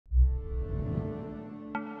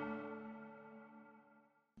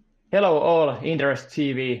Hello all Inderes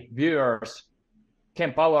TV viewers.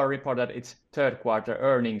 Kempower reported its third quarter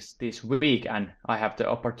earnings this week, and I have the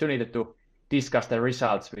opportunity to discuss the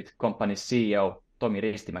results with company CEO Tomi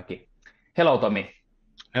Ristimäki. Hello, Tomi.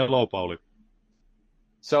 Hello, Pauli.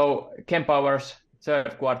 So Kempower's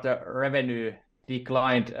third quarter revenue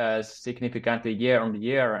declined significantly year on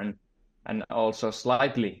year and also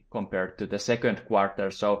slightly compared to the second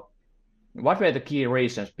quarter. So what were the key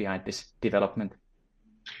reasons behind this development?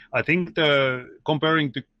 I think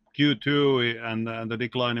comparing to Q2 and the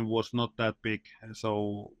decline was not that big.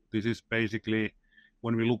 So this is basically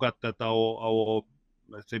when we look at that our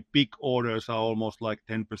let's say big orders are almost like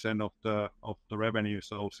 10% of the revenue.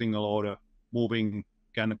 So single order moving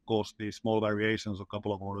can cause these small variations, a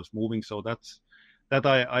couple of orders moving. So that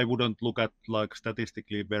I wouldn't look at like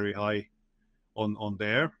statistically very high on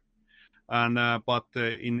there. And but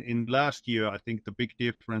in last year, I think the big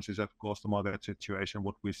difference is, of course, the market situation,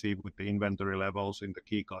 what we see with the inventory levels in the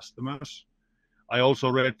key customers. I also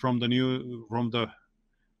read from the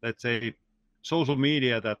let's say social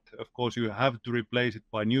media that, of course, you have to replace it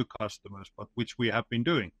by new customers, but which we have been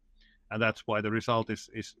doing, and that's why the result is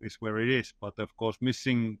where it is. But of course,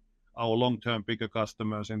 missing our long-term bigger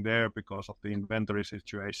customers in there because of the inventory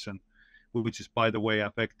situation, which is, by the way,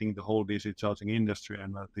 affecting the whole DC charging industry.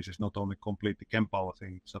 And this is not only completely Kempower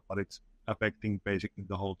thing, but it's affecting basically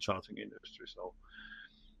the whole charging industry. So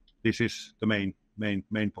this is the main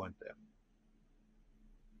point there.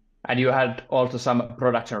 And you had also some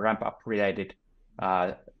production ramp-up related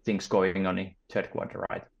things going on in third quarter,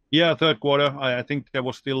 right? Yeah, third quarter. I think there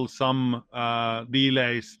was still some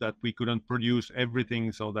delays that we couldn't produce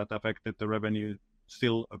everything, so that affected the revenue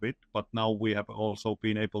still a bit, but now we have also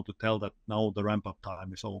been able to tell that now the ramp-up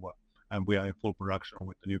time is over and we are in full production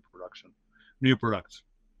with the new products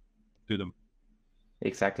to them.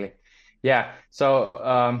 Exactly. Yeah. So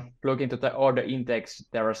looking to the order intakes,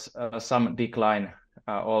 there was some decline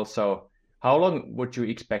also. How long would you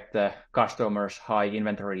expect the customers' high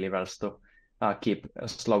inventory levels to keep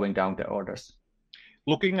slowing down the orders?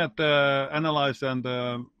 Looking at the analyze and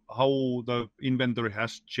how the inventory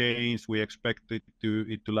has changed, we expect it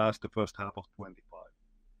to last the first half of 25.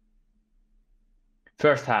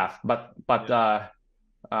 First half, but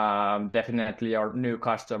definitely your new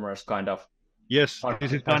customers kind of. Yes,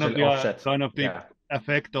 this is kind of the Yeah.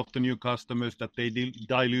 effect of the new customers, that they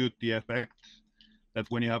dilute the effect. That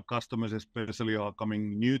when you have customers, especially are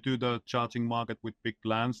coming new to the charging market with big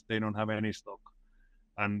plans, they don't have any stock.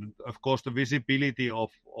 And of course, the visibility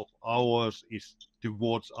of ours is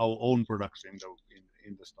towards our own products in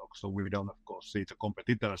the stock. So we don't, of course, see the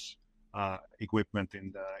competitors' equipment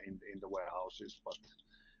in the warehouses. But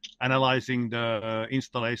analyzing the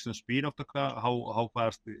installation speed of the car, how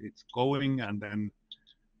fast it's going, and then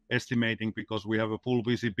estimating, because we have a full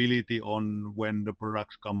visibility on when the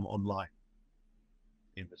products come online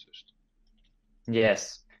in the system.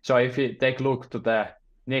 Yes. So if you take a look to the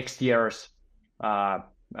next year's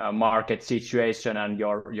market situation and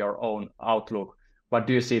your own outlook, what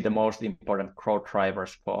do you see the most important growth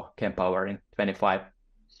drivers for Kempower in 25?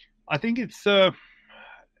 I think it's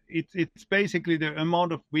basically the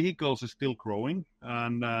amount of vehicles is still growing,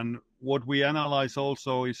 and what we analyze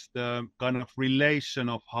also is the kind of relation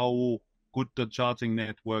of how good the charging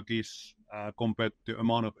network is compared to the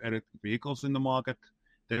amount of electric vehicles in the market.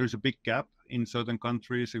 There is a big gap in certain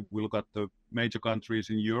countries. If we look at the major countries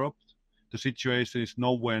in Europe, the situation is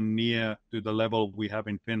nowhere near to the level we have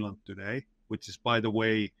in Finland today, which is, by the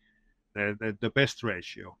way, the best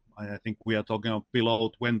ratio. I think we are talking of below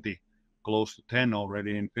 20, close to 10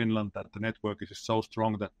 already in Finland, that the network is so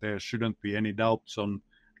strong that there shouldn't be any doubts on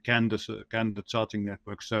can the charging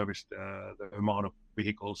network service the amount of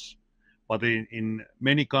vehicles. But in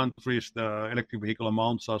many countries, the electric vehicle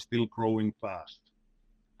amounts are still growing fast,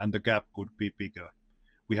 and the gap could be bigger.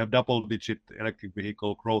 We have double-digit electric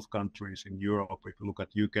vehicle growth countries in Europe. If you look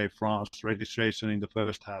at UK, France, registration in the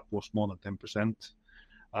first half was more than 10%.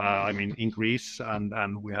 Increase,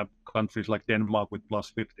 and we have countries like Denmark with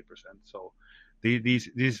plus 50%. So this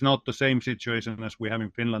is not the same situation as we have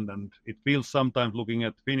in Finland, and it feels sometimes looking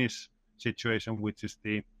at Finnish situation, which is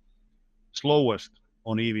the slowest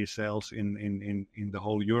on EV sales in the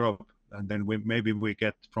whole Europe, and then maybe we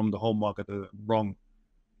get from the home market a wrong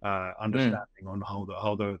understanding on how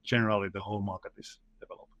generally the whole market is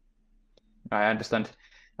developing. I understand.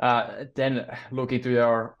 Then looking to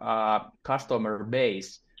your customer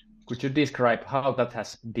base, could you describe how that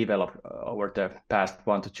has developed over the past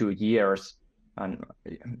 1 to 2 years? And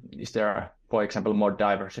is there, for example, more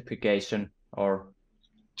diversification or?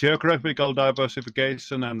 Geographical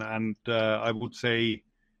diversification, and I would say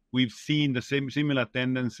We've seen the similar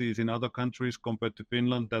tendencies in other countries compared to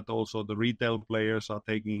Finland, that also the retail players are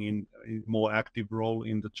taking in a more active role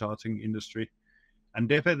in the charging industry. And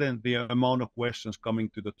definitely the amount of questions coming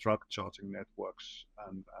to the truck charging networks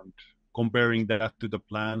and comparing that to the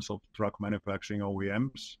plans of truck manufacturing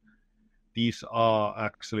OEMs, these are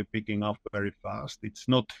actually picking up very fast. It's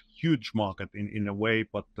not huge market in a way,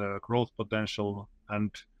 but the growth potential,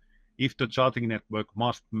 and if the charging network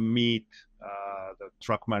must meet the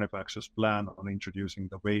truck manufacturer's plan on introducing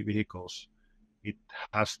the vehicles, it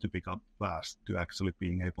has to pick up fast to actually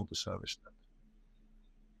being able to service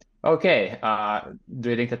that. Okay. Do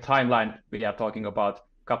you think the timeline we are talking about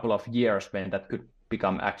a couple of years when that could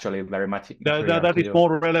become actually very much that is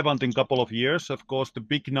more relevant in a couple of years? Of course, the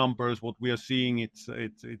big numbers, what we are seeing, it's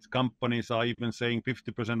companies are even saying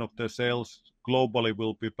 50% of their sales globally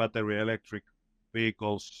will be battery electric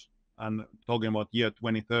vehicles, and talking about year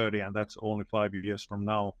 2030, and that's only 5 years from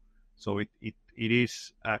now. So it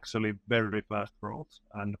is actually very fast growth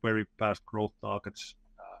and very fast growth targets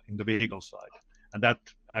in the vehicle side, and that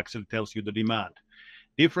actually tells you the demand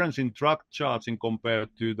difference in truck charging compared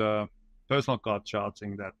to the personal car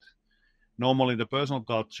charging, that normally the personal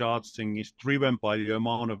car charging is driven by the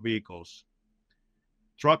amount of vehicles.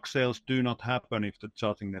 Truck sales do not happen if the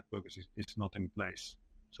charging network is not in place.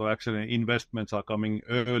 So actually investments are coming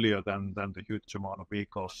earlier than the huge amount of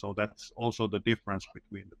vehicles. So that's also the difference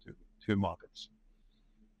between the two markets.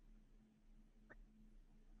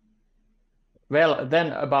 Well,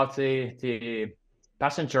 then about the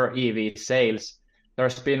passenger EV sales,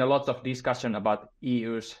 there's been a lot of discussion about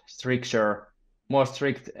EU's more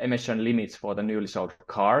strict emission limits for the newly sold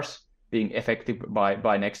cars being effective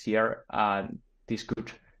by next year. And this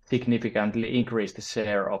could significantly increase the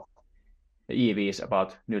share of EVs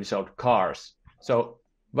about newly sold cars. So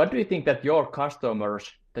what do you think that your customers,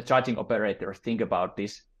 the charging operators, think about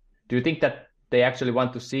this? Do you think that they actually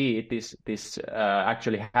want to see this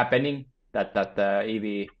actually happening, that the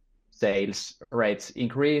EV sales rates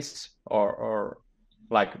increase, or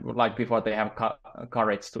like before they have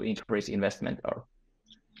courage to increase investment? Or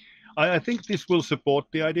I think this will support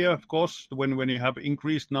the idea, of course. When you have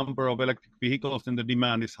increased number of electric vehicles, then the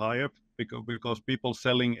demand is higher because people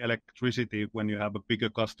selling electricity, when you have a bigger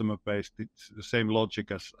customer base, it's the same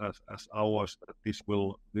logic as ours, that this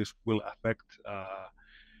will affect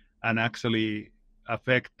and actually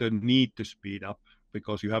affect the need to speed up,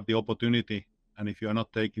 because you have the opportunity. And if you are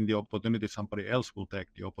not taking the opportunity, somebody else will take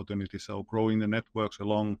the opportunity. So growing the networks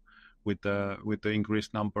along with the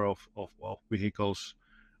increased number of vehicles,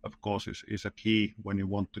 of course, is a key when you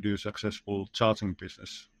want to do successful charging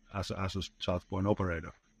business as a charge point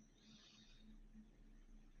operator.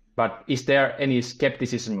 But is there any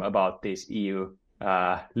skepticism about these EU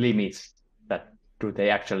limits, that do they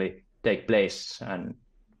actually take place and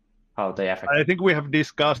how they affect? I think we have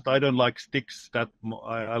discussed, I don't like sticks, that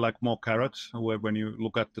I like more carrots, where when you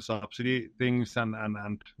look at the subsidy things,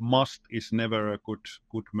 and must is never a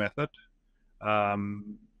good method.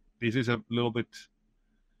 This is a little bit,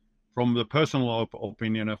 from the personal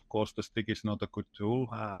opinion, of course, the stick is not a good tool.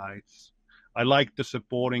 I like the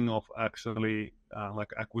supporting of actually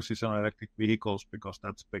like acquisition of electric vehicles, because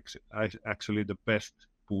that's actually the best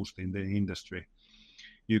boost in the industry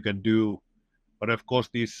you can do. But of course,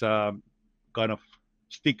 these kind of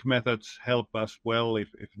stick methods help as well if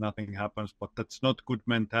nothing happens. But that's not good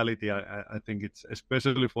mentality. I think it's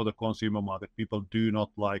especially for the consumer market. People do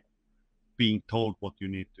not like being told what you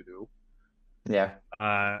need to do. Yeah.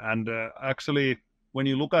 And actually, when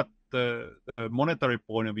you look at the monetary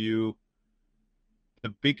point of view, the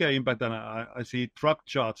bigger impact, and I see truck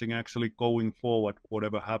charging actually going forward,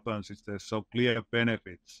 whatever happens, is there's so clear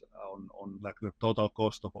benefits on like the total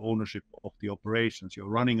cost of ownership of the operations. You're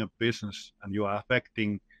running a business and you are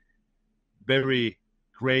affecting very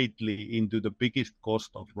greatly into the biggest cost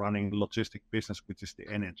of running logistic business, which is the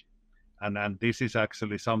energy. And this is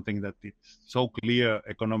actually something that it's so clear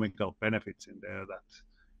economical benefits in there that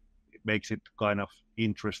it makes it kind of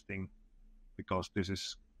interesting, because this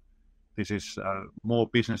is more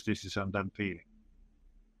business decision than feeling.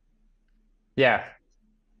 Yeah.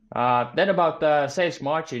 Then about the sales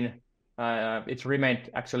margin, it's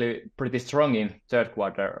remained actually pretty strong in third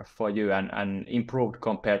quarter for you, and improved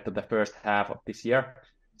compared to the first half of this year.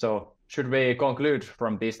 So should we conclude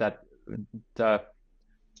from this that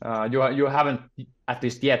you haven't at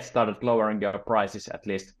least yet started lowering your prices, at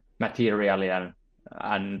least materially, and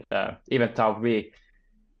even though we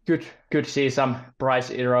could see some price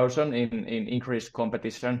erosion in increased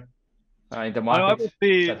competition in the market,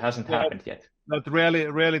 that hasn't happened yet. But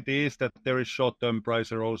reality is that there is short-term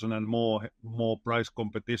price erosion and more price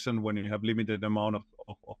competition when you have limited amount of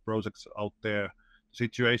projects out there. The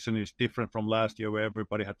situation is different from last year where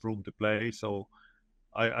everybody had room to play. So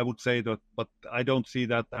I would say that, but I don't see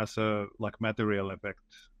that as a material effect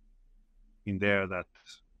in there.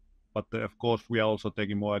 But of course, we are also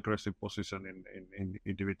taking more aggressive position in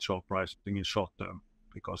individual pricing in short term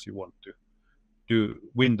because you want to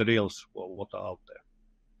win the deals what are out there.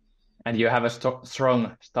 And you have a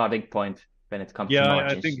strong starting point when it comes to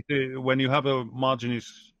margins. I think when you have a margin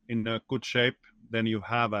is in a good shape, then you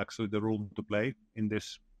have actually the room to play in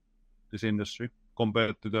this industry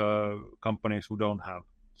compared to the companies who don't have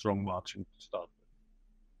strong margin to start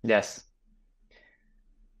with. Yes.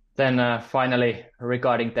 Then finally,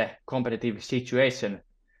 regarding the competitive situation,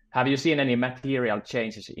 have you seen any material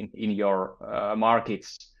changes in your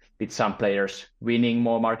markets with some players winning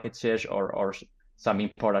more market shares or some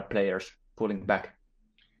important players pulling back?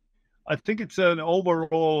 I think it's an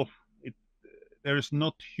overall, there is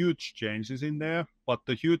not huge changes in there, but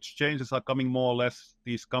the huge changes are coming more or less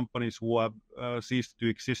these companies who have ceased to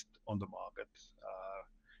exist on the market.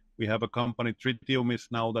 We have a company, Tritium, is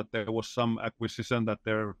now that there was some acquisition that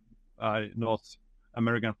their North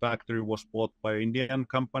American factory was bought by an Indian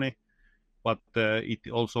company, but it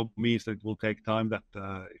also means that it will take time that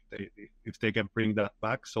if they can bring that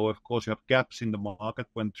back. So of course you have gaps in the market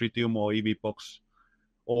when Tritium or EVBox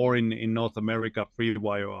or in North America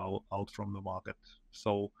FreeWire out from the market.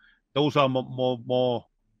 So those are more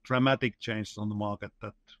dramatic changes on the market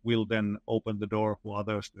that will then open the door for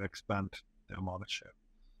others to expand their market share.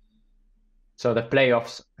 So the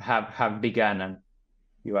playoffs have begun and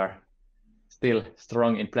you are still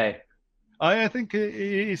strong in play. I think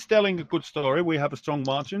it's telling a good story. We have a strong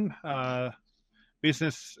margin.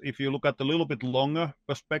 Business, if you look at a little bit longer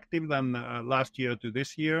perspective than last year to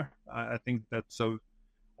this year, I think that's so.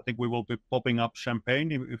 I think we will be popping up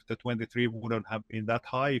champagne if the 23 wouldn't have been that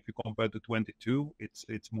high. If you compare to 22,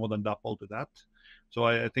 it's more than double to that. So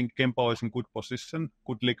I think Kempower is in good position,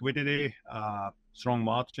 good liquidity, strong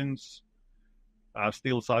margins,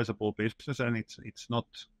 still sizable business, and it's not,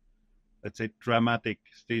 let's say, dramatic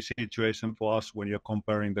situation for us when you're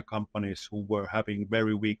comparing the companies who were having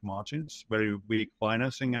very weak margins, very weak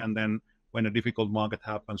financing, and then when a difficult market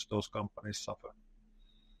happens, those companies suffer.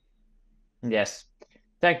 Yes.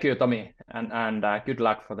 Thank you, Tomi, and good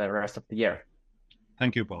luck for the rest of the year.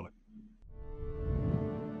 Thank you, Pauli.